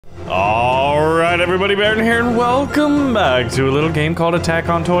Alright everybody, Baron here, and welcome back to a little game called Attack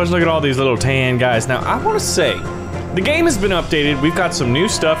on Toys. Look at all these little tan guys. Now, I want to say, the game has been updated. We've got some new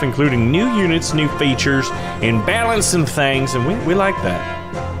stuff, including new units, new features, and balancing things, and we like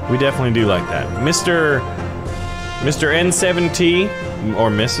that. We definitely do like that. Mr. N7T, or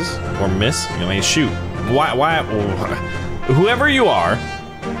Mrs., or Miss, I mean, shoot. Why, whoever you are,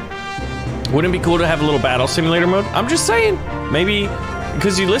 wouldn't it be cool to have a little battle simulator mode? I'm just saying, maybe,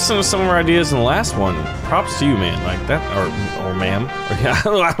 because you listened to some of our ideas in the last one. Props to you, man, like that, or ma'am.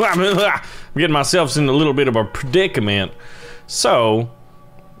 I'm getting myself in a little bit of a predicament. So,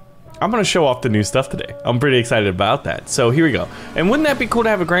 I'm gonna show off the new stuff today. I'm pretty excited about that. So here we go. And wouldn't that be cool to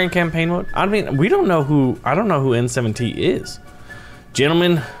have a grand campaign mode? I mean, I don't know who N7T is.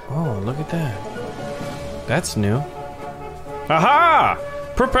 Gentlemen, oh, look at that. That's new. Aha!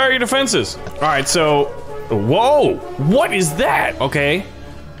 Prepare your defenses. All right, so, whoa, what is that? Okay.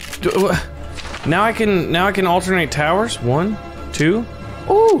 Now I can alternate towers. 1, 2.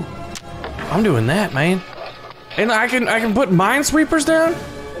 Ooh. I'm doing that, man. And I can put minesweepers down?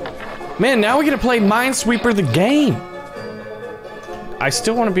 Man, now we get to play Minesweeper the game. I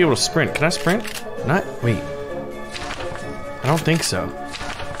still want to be able to sprint. Can I sprint? Wait. I don't think so.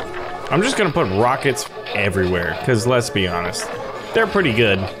 I'm just gonna put rockets everywhere, because let's be honest, they're pretty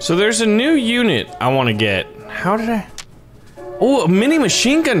good. So there's a new unit I want to get. How did I? Oh, mini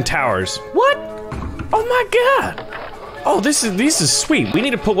machine gun towers. What? Oh my god. Oh, this is sweet. We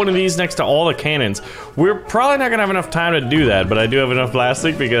need to put one of these next to all the cannons. We're probably not gonna have enough time to do that, but I do have enough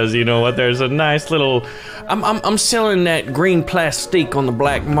plastic because you know what? There's a nice little. I'm selling that green plastic on the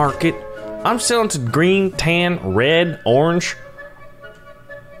black market. I'm selling to green, tan, red, orange,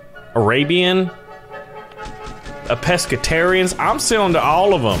 Arabian, pescatarians. I'm selling to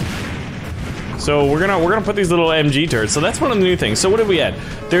all of them. So we're gonna put these little MG turrets. So that's one of the new things. So what did we add?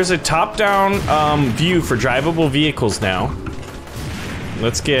 There's a top-down view for drivable vehicles now.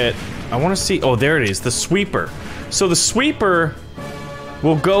 Let's get. I want to see. Oh, there it is. The sweeper. So the sweeper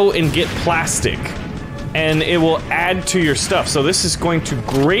will go and get plastic, and it will add to your stuff. So this is going to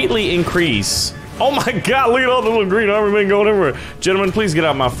greatly increase. Oh my God! Look at all the little green armor men going everywhere. Gentlemen, please get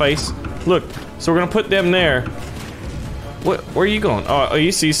out of my face. Look. So we're gonna put them there. What? Where are you going? Oh,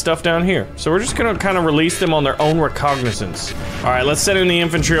 you see stuff down here. So we're just gonna kind of release them on their own recognizance. All right, let's set in the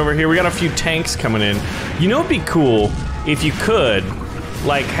infantry over here. We got a few tanks coming in. You know, it'd be cool if you could,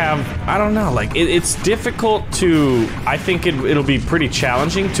 like, have, I don't know, like, it's difficult to, I think it'll be pretty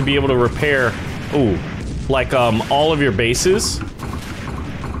challenging to be able to repair, ooh, like, all of your bases.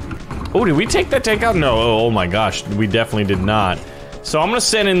 Oh, did we take that tank out? No, oh my gosh, we definitely did not. So I'm gonna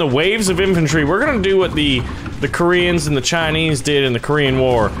send in the waves of infantry. We're gonna do what the Koreans and the Chinese did in the Korean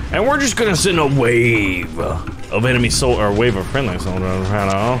War, and we're just gonna send a wave of enemy soldiers, or wave of friendly soldiers.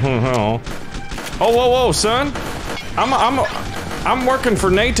 Oh, whoa, whoa, son! I'm working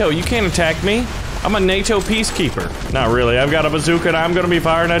for NATO. You can't attack me. I'm a NATO peacekeeper. Not really. I've got a bazooka, and I'm gonna be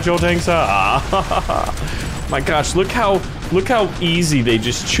firing at your tanks. Ah, my gosh! Look how easy they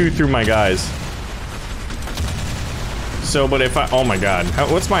just chew through my guys. So, but if oh my god,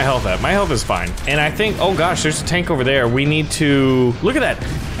 what's my health at? My health is fine. And I think, oh gosh, there's a tank over there. We need to, look at that.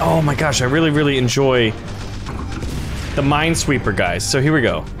 Oh my gosh, I really enjoy the Minesweeper guys. So here we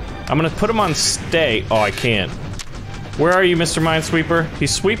go. I'm gonna put him on stay. Oh, I can't. Where are you, Mr. Minesweeper?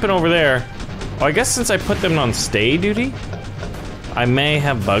 He's sweeping over there. Oh, I guess since I put them on stay duty, I may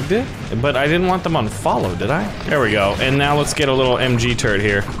have bugged it, but I didn't want them on follow, did I? There we go. And now let's get a little MG turret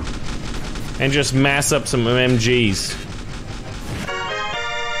here. And just mass up some MGs.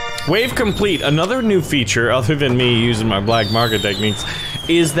 Wave complete. Another new feature, other than me using my black market techniques,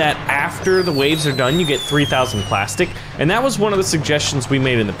 is that after the waves are done, you get 3,000 plastic, and that was one of the suggestions we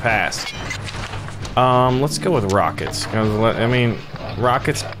made in the past. Let's go with rockets. I mean,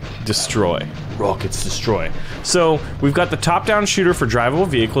 rockets destroy. Rockets destroy. So, we've got the top-down shooter for drivable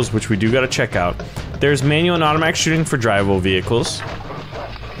vehicles, which we do gotta check out. There's manual and automatic shooting for drivable vehicles.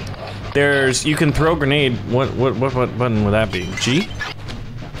 There's, you can throw a grenade. What button would that be? G?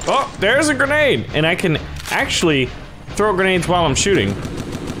 Oh, there's a grenade! And I can actually throw grenades while I'm shooting,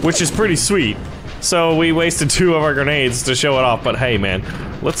 which is pretty sweet. So we wasted 2 of our grenades to show it off, but hey man,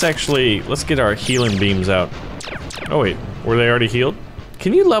 let's get our healing beams out. Oh wait, were they already healed?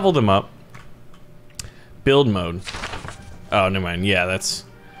 Can you level them up? Build mode. Oh, never mind, yeah, that's...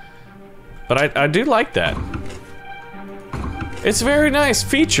 But I do like that. It's very nice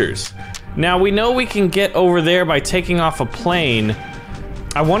features. Now we know we can get over there by taking off a plane.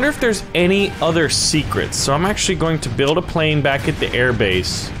 I wonder if there's any other secrets. So I'm actually going to build a plane back at the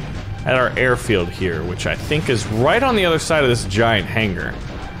airbase at our airfield here, which I think is right on the other side of this giant hangar.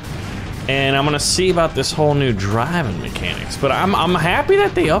 And I'm gonna see about this whole new driving mechanics. But I'm happy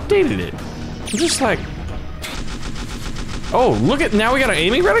that they updated it. I'm just like, oh, look at, now we got an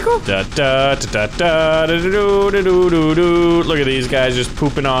aiming reticle? Da da da da da da do do do do do. Look at these guys just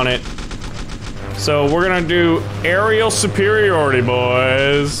pooping on it. So we're gonna do aerial superiority,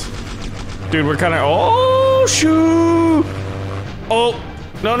 boys. Dude, we're kind of, oh shoot! Oh,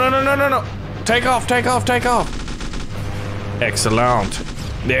 no no no no no no! Take off, take off, take off! Excellent.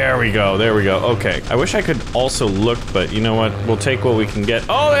 There we go, there we go. Okay, I wish I could also look, but you know what? We'll take what we can get.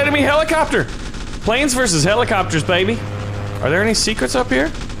 Oh, enemy helicopter! Planes versus helicopters, baby. Are there any secrets up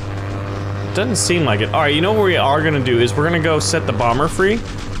here? Doesn't seem like it. All right, you know what we are gonna do is we're gonna go set the bomber free.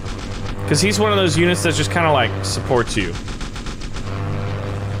 Because he's one of those units that just kind of like supports you.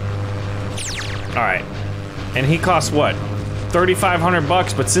 All right, and he costs what? 3,500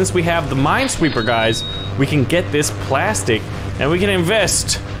 bucks, but since we have the Minesweeper guys, we can get this plastic and we can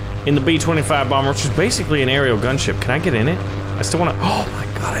invest in the B-25 bomber, which is basically an aerial gunship. Can I get in it? I still wanna, oh my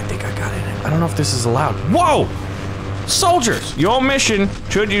God, I think I got in it. I don't know if this is allowed. Whoa! Soldiers, your mission,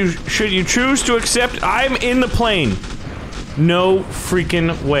 should you choose to accept, I'm in the plane. No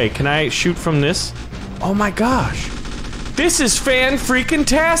freaking way. Can I shoot from this? Oh my gosh. This is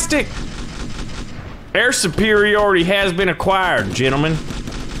fan-freaking-tastic. Air superiority has been acquired, gentlemen.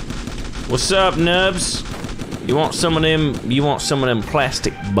 What's up, nubs? You want some of them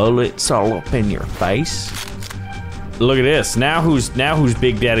plastic bullets all up in your face? Look at this. Now who's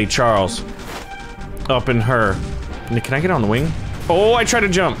Big Daddy Charles? Up in her. Can I get on the wing? Oh, I tried to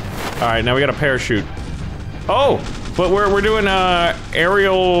jump. All right, now we got a parachute. Oh, but we're doing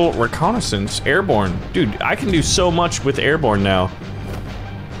aerial reconnaissance, airborne. Dude, I can do so much with airborne now.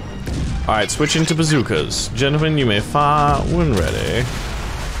 All right, switching to bazookas. Gentlemen, you may fire when ready.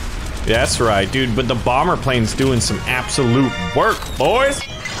 That's right, dude, but the bomber plane's doing some absolute work, boys.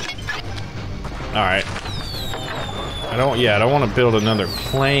 All right. I don't want to build another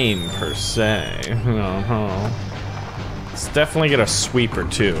plane per se. Let's definitely get a sweeper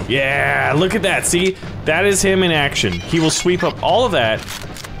too. Yeah, look at that. See, that is him in action. He will sweep up all of that,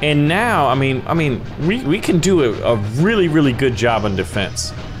 and now, I mean, we can do a really, really good job on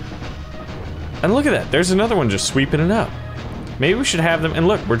defense. And look at that. There's another one just sweeping it up. Maybe we should have them. And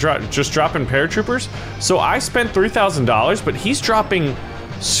look, we're just dropping paratroopers. So I spent $3,000, but he's dropping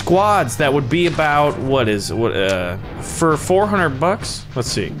squads that would be about for 400 bucks.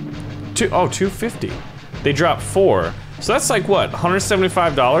 Let's see, $250. They dropped 4. So that's like what,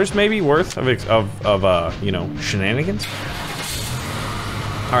 $175 maybe worth of you know, shenanigans.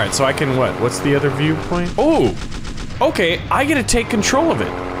 All right, so I can what's the other viewpoint? Oh, okay, I get to take control of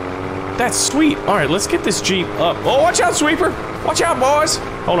it. That's sweet. All right, let's get this Jeep up. Oh, watch out, sweeper! Watch out, boys!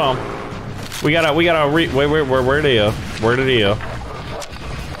 Hold on. We gotta wait, where did he go?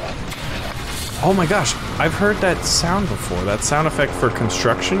 Oh my gosh, I've heard that sound before. That sound effect for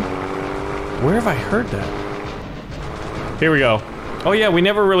construction. Where have I heard that? Here we go. Oh yeah, we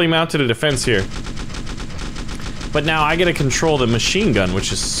never really mounted a defense here. But now I get to control the machine gun,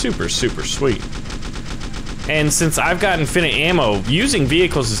 which is super, super sweet. And since I've got infinite ammo, using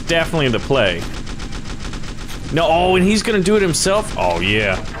vehicles is definitely the play. No, oh, and he's gonna do it himself? Oh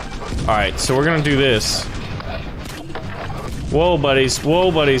yeah. All right, so we're gonna do this. Whoa, buddies,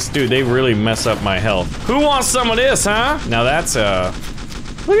 dude, they really mess up my health. Who wants some of this, huh? Now that's,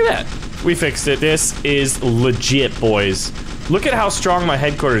 look at that. We fixed it. This is legit, boys. Look at how strong my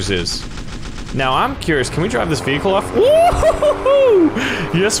headquarters is. Now I'm curious, can we drive this vehicle off? Woo-hoo-hoo-hoo!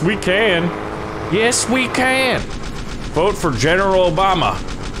 Yes, we can. Yes, we can. Vote for General Obama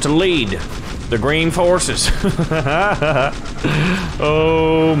to lead the Green Forces.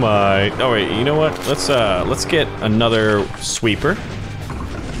 Oh my. Oh wait, you know what? Let's get another sweeper.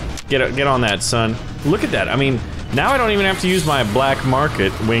 Get on that, son. Look at that. I mean, now I don't even have to use my black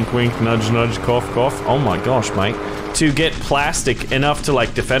market. Wink, wink, nudge, nudge, cough, cough. Oh my gosh, Mike. To get plastic enough to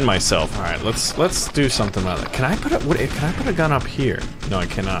like defend myself. All right, let's do something about it. Can I put a gun up here? No, I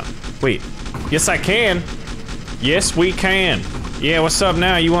cannot. Wait. Yes, I can. Yes, we can. Yeah, what's up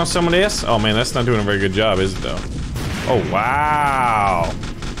now? You want some of this? Oh man, that's not doing a very good job, is it though? Oh wow.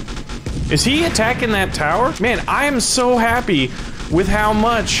 Is he attacking that tower? Man, I am so happy with how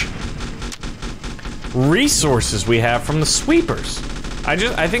much resources we have from the sweepers.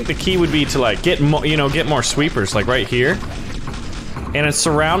 I think the key would be to like get more sweepers like right here. And then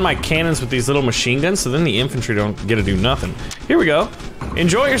surround my cannons with these little machine guns so then the infantry don't get to do nothing. Here we go.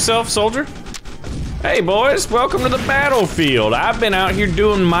 Enjoy yourself, soldier. Hey boys, welcome to the battlefield. I've been out here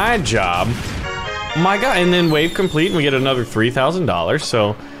doing my job. My God, and then wave complete and we get another $3,000.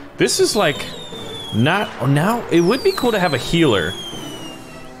 So this is like, now it would be cool to have a healer.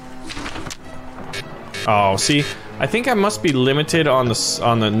 Oh, see, I think I must be limited on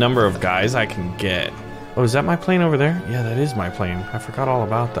the number of guys I can get. Oh, is that my plane over there? Yeah, that is my plane. I forgot all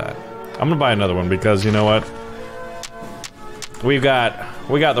about that. I'm gonna buy another one because you know what? We got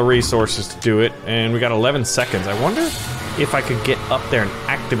the resources to do it, and we got 11 seconds. I wonder if I could get up there and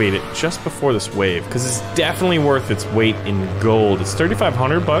activate it just before this wave, because it's definitely worth its weight in gold. It's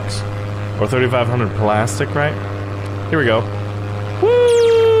 3,500 bucks, or 3,500 plastic, right? Here we go.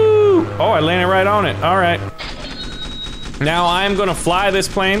 Woo! Oh, I landed right on it. All right. Now I'm gonna fly this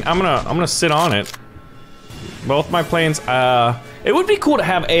plane. I'm gonna sit on it. Both my planes. It would be cool to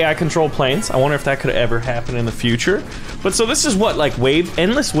have AI control planes. I wonder if that could ever happen in the future. But so this is what, like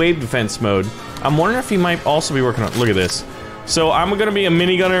endless wave defense mode. I'm wondering if he might also be working on. Look at this. So I'm gonna be a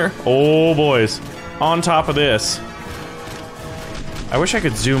minigunner. Oh boys, on top of this. I wish I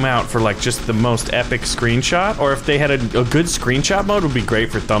could zoom out for like just the most epic screenshot, or if they had a good screenshot mode would be great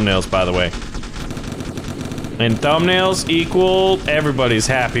for thumbnails, by the way. And thumbnails equal everybody's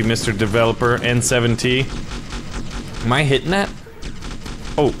happy, Mr. Developer N7T. Am I hitting that?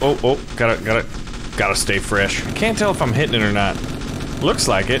 Oh, gotta stay fresh. I can't tell if I'm hitting it or not. Looks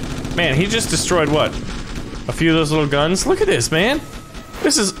like it. Man, he just destroyed what? A few of those little guns? Look at this, man.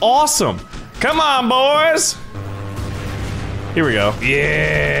 This is awesome. Come on, boys. Here we go.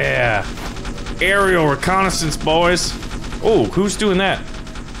 Yeah. Aerial reconnaissance, boys. Oh, who's doing that?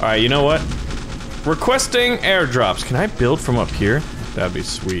 All right, you know what? Requesting airdrops. Can I build from up here? That'd be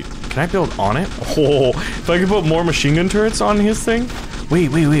sweet. Can I build on it? Oh, if I can put more machine gun turrets on his thing? Wait.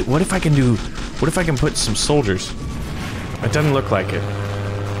 What if I can put some soldiers? It doesn't look like it.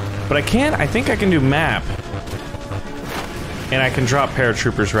 But I can, I think I can do map. And I can drop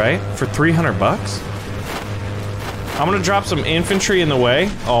paratroopers, right? For 300 bucks? I'm gonna drop some infantry in the way.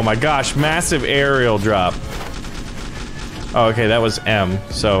 Oh my gosh, massive aerial drop. Oh, okay, that was M,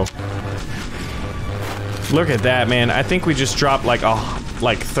 so. Look at that, man. I think we just dropped like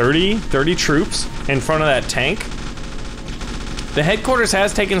 30 troops in front of that tank. The headquarters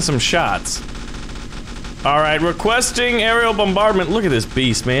has taken some shots. All right, requesting aerial bombardment. Look at this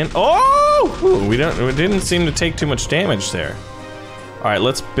beast, man. Oh, ooh, we didn't seem to take too much damage there. All right,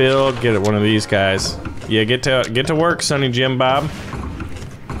 let's build. Get one of these guys. Yeah, get to work, Sonny Jim Bob.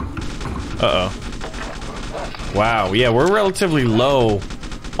 Uh-oh. Wow. Yeah, we're relatively low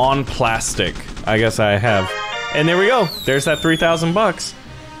on plastic. I guess I have. And there we go. There's that 3,000 bucks.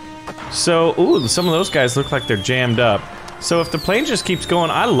 So, ooh, some of those guys look like they're jammed up. So if the plane just keeps going,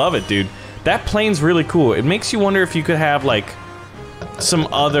 I love it, dude. That plane's really cool. It makes you wonder if you could have, like, some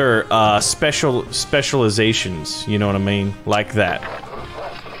other, specializations. You know what I mean? Like that.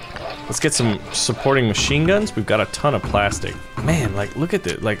 Let's get some supporting machine guns. We've got a ton of plastic. Man, like, look at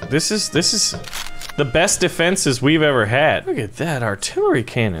this. Like, this is the best defenses we've ever had. Look at that artillery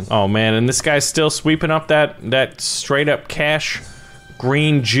cannon. Oh man, and this guy's still sweeping up that straight up cash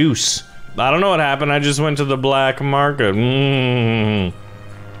green juice. I don't know what happened. I just went to the black market.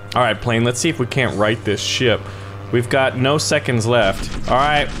 All right, plane. Let's see if we can't right this ship. We've got no seconds left. All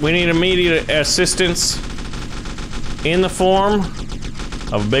right, we need immediate assistance in the form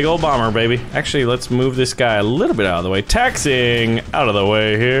of a big old bomber, baby. Actually, let's move this guy a little bit out of the way. Taxiing out of the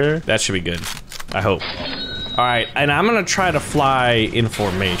way here. That should be good. I hope. Alright, and I'm gonna try to fly in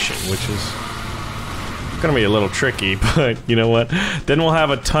formation, which is gonna be a little tricky, but you know what? Then we'll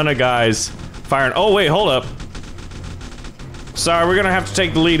have a ton of guys firing. Oh, wait, hold up. Sorry, we're gonna have to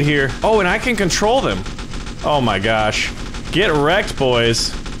take the lead here. Oh, and I can control them. Oh my gosh. Get wrecked,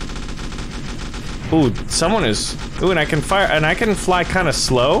 boys. Ooh, someone is... Ooh, and I can fire, and I can fly kind of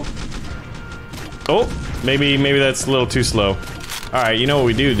slow. Oh, maybe that's a little too slow. Alright, you know what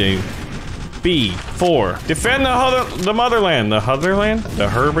we do, dude. B4. Defend the motherland. The Hutherland? The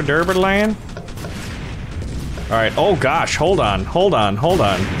Herberderberland? Alright, oh gosh, hold on.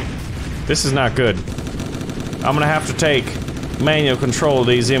 This is not good. I'm gonna have to take manual control of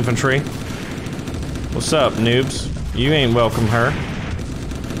these infantry. What's up, noobs? You ain't welcome her.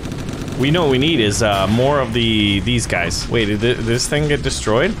 We know what we need is more of these guys. Wait, did this thing get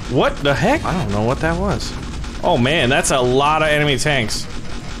destroyed? What the heck? I don't know what that was. Oh man, that's a lot of enemy tanks.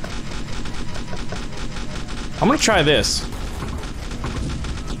 I'm gonna try this.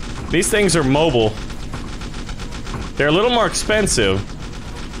 These things are mobile. They're a little more expensive.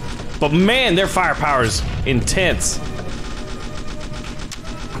 But man, their firepower's intense.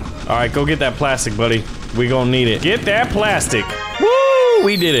 Alright, go get that plastic, buddy. We gonna need it. Get that plastic. Woo!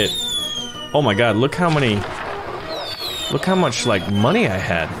 We did it. Oh my god, look how much, like, money I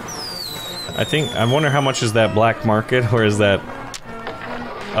had. I wonder how much is that black market, or is that,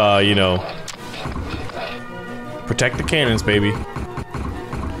 you know, protect the cannons, baby.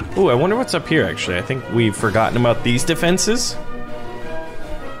 Ooh, I wonder what's up here, actually. I think we've forgotten about these defenses.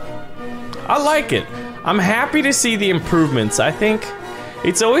 I like it. I'm happy to see the improvements. I think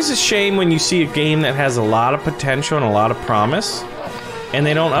it's always a shame when you see a game that has a lot of potential and a lot of promise, and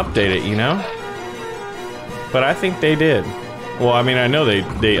they don't update it, you know? But I think they did. Well, I mean, I know they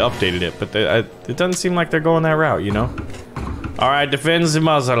updated it, but it doesn't seem like they're going that route, you know? Alright, defend the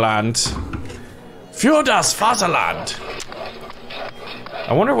Motherland. Für das Vaterland!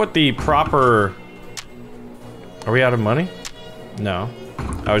 I wonder what the proper... Are we out of money? No.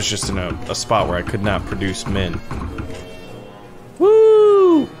 I was just in a spot where I could not produce men.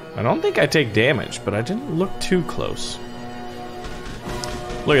 Woo! I don't think I take damage, but I didn't look too close.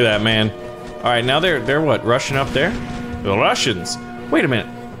 Look at that, man. Alright, now they're what, rushing up there? The Russians! Wait a minute.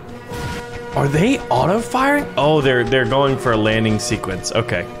 Are they auto-firing? Oh, they're going for a landing sequence.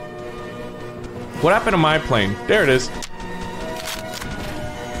 Okay. What happened to my plane? There it is.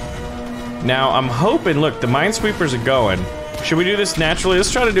 Now, I'm hoping, look, the minesweepers are going. Should we do this naturally?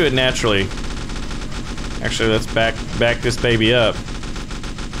 Let's try to do it naturally. Actually, let's back this baby up.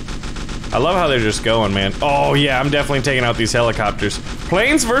 I love how they're just going, man. Oh, yeah, I'm definitely taking out these helicopters.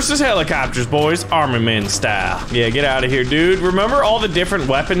 Planes versus helicopters, boys. Armament style. Yeah, get out of here, dude. Remember all the different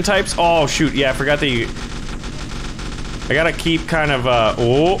weapon types? Oh, shoot, yeah, I forgot that you... I gotta keep kind of,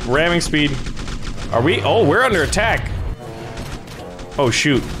 oh, ramming speed. Are we? Oh, we're under attack. Oh,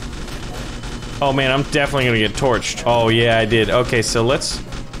 shoot. Oh, man, I'm definitely gonna get torched. Oh, yeah, I did. Okay, so let's...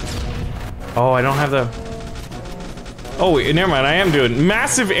 Oh, I don't have the... Oh, wait, never mind, I am doing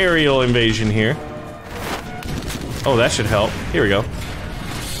massive aerial invasion here. Oh, that should help. Here we go.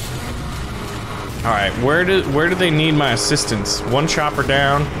 Alright, where do they need my assistance? One chopper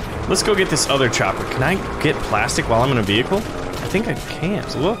down. Let's go get this other chopper. Can I get plastic while I'm in a vehicle? I think I can.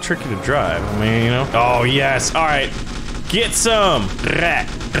 It's a little tricky to drive. I mean, you know. Oh, yes. Alright. Get some.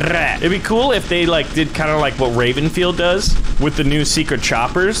 It'd be cool if they, like, did kind of like what Ravenfield does with the new secret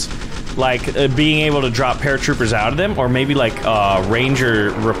choppers. Like, being able to drop paratroopers out of them, or maybe like,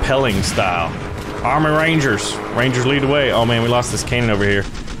 ranger repelling style. Army Rangers. Rangers lead the way. Oh man, we lost this cannon over here.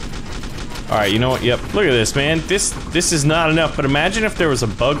 Alright, you know what? Yep. Look at this, man. This is not enough, but imagine if there was a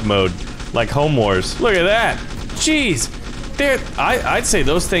bug mode, like Home Wars. Look at that. Jeez. I'd say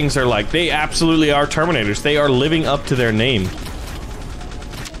those things are like, they absolutely are Terminators. They are living up to their name.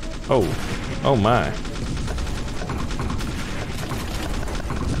 Oh. Oh my.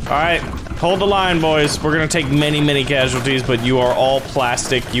 Alright, hold the line, boys. We're gonna take many, many casualties, but you are all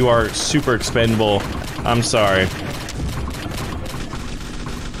plastic. You are super expendable. I'm sorry.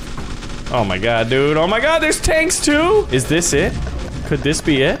 Oh my god, dude. Oh my god, there's tanks too! Is this it? Could this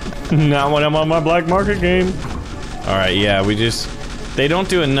be it? Not when I'm on my black market game. Alright, yeah, they don't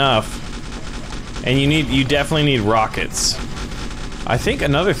do enough. And you definitely need rockets. I think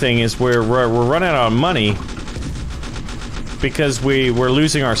another thing is we're running out of money because we're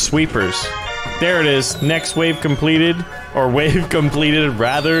losing our sweepers. There it is. Next wave completed. Or wave completed,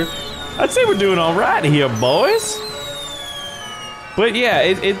 rather. I'd say we're doing alright here, boys. But yeah,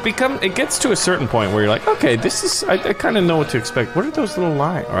 it gets to a certain point where you're like, okay, this is, I kind of know what to expect. What are those little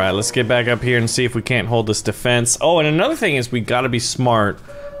lines? Alright, let's get back up here and see if we can't hold this defense. Oh, and another thing is we gotta be smart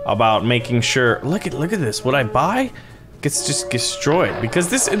about making sure, look at this, what I buy gets just destroyed, because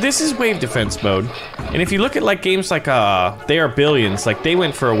this is wave defense mode. And if you look at like games like They Are Billions, like they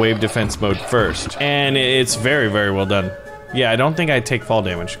went for a wave defense mode first, and it's very, very well done. Yeah, I don't think I take fall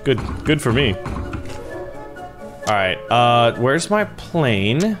damage. Good for me. Alright, where's my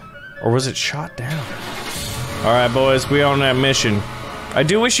plane? Or was it shot down? Alright, boys, we on that mission. I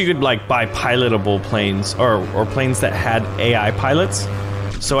do wish you could like buy pilotable planes, or planes that had AI pilots.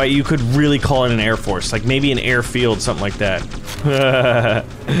 So you could really call it an Air Force, like maybe an airfield, something like that.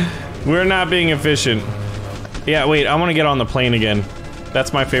 We're not being efficient. Yeah, wait, I want to get on the plane again.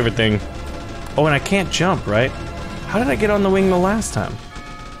 That's my favorite thing. Oh, and I can't jump, right? How did I get on the wing the last time?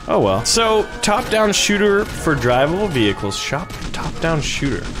 Oh well. So, top-down shooter for drivable vehicles. Top-down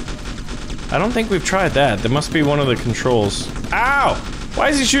shooter. I don't think we've tried that. That must be one of the controls. Ow! Why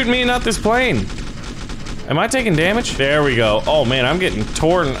is he shooting me and not this plane? Am I taking damage? There we go. Oh man, I'm getting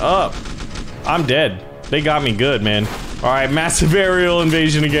torn up. I'm dead. They got me good, man. Alright, massive aerial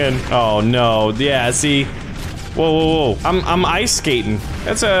invasion again. Oh no, yeah, see? Whoa. I'm ice skating.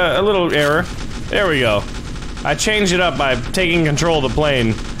 That's a little error. There we go. I changed it up by taking control of the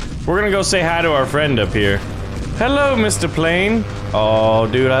plane. We're gonna go say hi to our friend up here. Hello, Mr. Plane. Oh,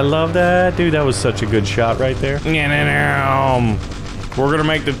 dude, I love that. Dude, that was such a good shot right there. We're gonna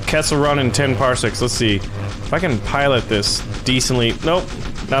make the Kessel run in 10 parsecs. Let's see if I can pilot this decently. Nope,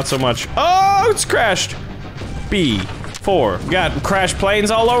 not so much. Oh, it's crashed. B. 4. Got crash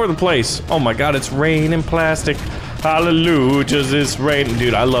planes all over the place. Oh my god, it's raining plastic. Hallelujah, it's raining.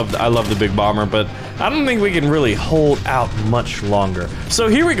 Dude, I love the big bomber, but I don't think we can really hold out much longer. So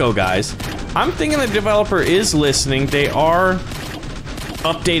here we go, guys. I'm thinking the developer is listening. They are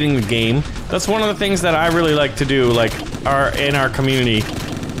updating the game. That's one of the things that I really like to do, like, in our community,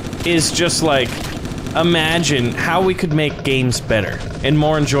 is just like imagine how we could make games better and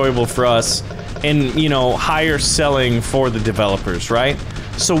more enjoyable for us and, you know, higher selling for the developers, right?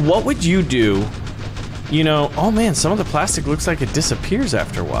 So what would you do, you know, oh man, some of the plastic looks like it disappears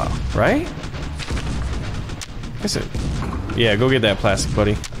after a while, right? Is it? Yeah, go get that plastic,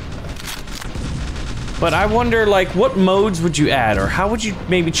 buddy. But I wonder, like, what modes would you add, or how would you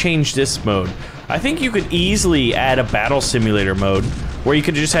maybe change this mode? I think you could easily add a battle simulator mode, where you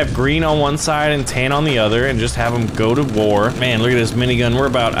could just have green on one side and tan on the other, and just have them go to war. Man, look at this minigun. We're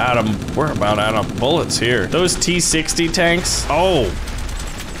about out of bullets here. Those T-60 tanks. Oh,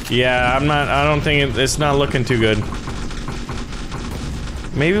 yeah. I don't think it's not looking too good.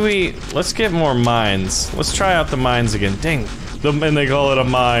 Maybe let's get more mines. Let's try out the mines again. Dang, and they call it a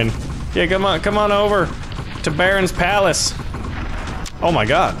mine. Yeah, come on over to Baron's Palace. Oh my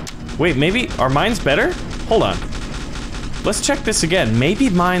god. Wait, maybe are mines better? Hold on. Let's check this again. Maybe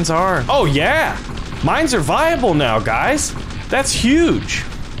mines are. Oh yeah! Mines are viable now, guys. That's huge.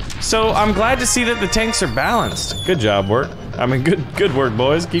 So I'm glad to see that the tanks are balanced. Good job, work. I mean, good work,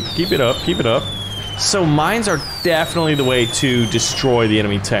 boys. Keep it up, keep it up. So mines are definitely the way to destroy the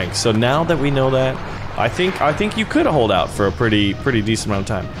enemy tanks. So now that we know that, I think you could hold out for a pretty decent amount of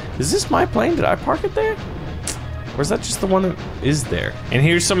time. Is this my plane? Did I park it there? Or is that just the one that is there? And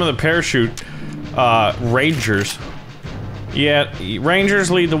here's some of the parachute rangers. Yeah, rangers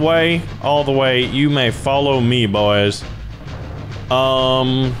lead the way, all the way. You may follow me, boys.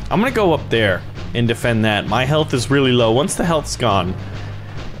 I'm gonna go up there and defend that. My health is really low. Once the health's gone,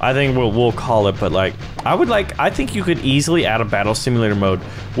 I think we'll call it. But like, I think you could easily add a battle simulator mode,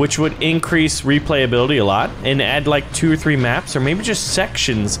 which would increase replayability a lot, and add like 2 or 3 maps, or maybe just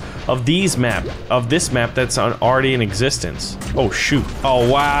sections of this map that's already in existence. Oh shoot! Oh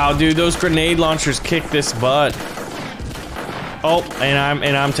wow, dude, those grenade launchers kick this butt. Oh,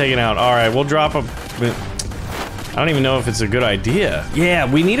 and I'm taken out. All right, we'll drop a. I don't even know if it's a good idea.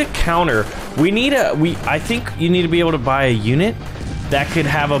 Yeah, we need a counter. I think you need to be able to buy a unit that could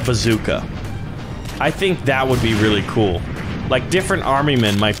have a bazooka. I think that would be really cool. Like, different army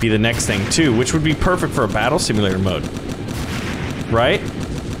men might be the next thing too, which would be perfect for a battle simulator mode. Right?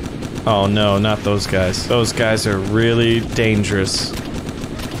 Oh no, not those guys. Those guys are really dangerous.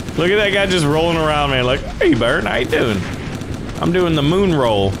 Look at that guy just rolling around, man. Like, hey, Baron, how you doing? I'm doing the moon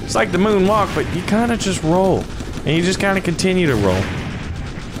roll. It's like the moon walk, but you kind of just roll. And you just kind of continue to roll.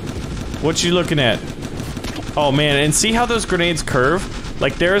 What you looking at? Oh man, and see how those grenades curve?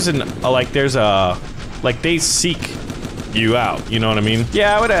 Like there's like they seek you out, you know what I mean?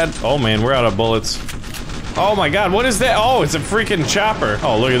 Yeah, I would add, oh man, we're out of bullets. Oh my god, what is that? Oh, it's a freaking chopper.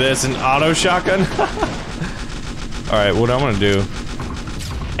 Oh, look at this, an auto shotgun. Alright, what I'm gonna do.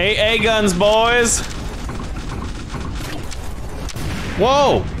 AA guns, boys!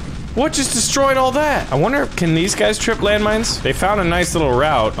 Whoa! What just destroyed all that? I wonder, can these guys trip landmines? They found a nice little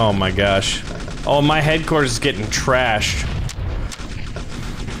route. Oh my gosh. Oh, my headquarters is getting trashed.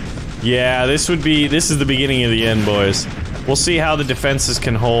 Yeah, this is the beginning of the end, boys. We'll see how the defenses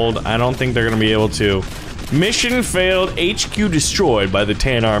can hold. I don't think they're gonna be able to. Mission failed, HQ destroyed by the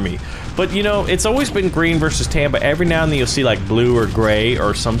tan army. But you know, it's always been green versus tan, but every now and then you'll see like blue or gray,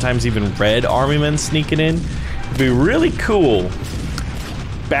 or sometimes even red army men sneaking in. It'd be really cool.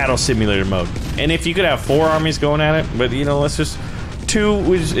 Battle simulator mode. And if you could have 4 armies going at it, but you know, let's just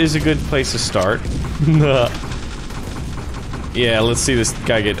 2 is a good place to start. Yeah, let's see this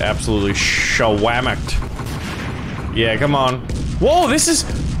guy get absolutely shawammocked. Yeah, come on. Whoa, this is,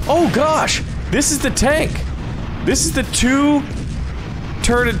 oh gosh, this is the tank. This is the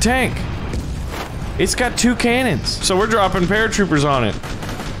 2-turreted tank. It's got 2 cannons, so we're dropping paratroopers on it.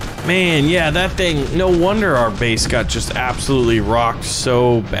 Man, yeah, that thing, no wonder our base got just absolutely rocked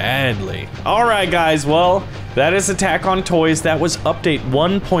so badly. Alright guys, well, that is Attack on Toys. That was update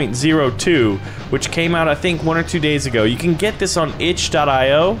 1.02, which came out I think 1 or 2 days ago. You can get this on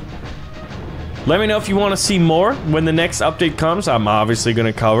itch.io. Let me know if you want to see more when the next update comes. I'm obviously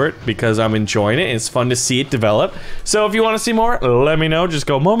going to cover it because I'm enjoying it. It's fun to see it develop. So if you want to see more, let me know. Just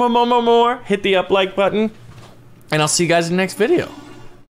go more. Hit the up like button, and I'll see you guys in the next video.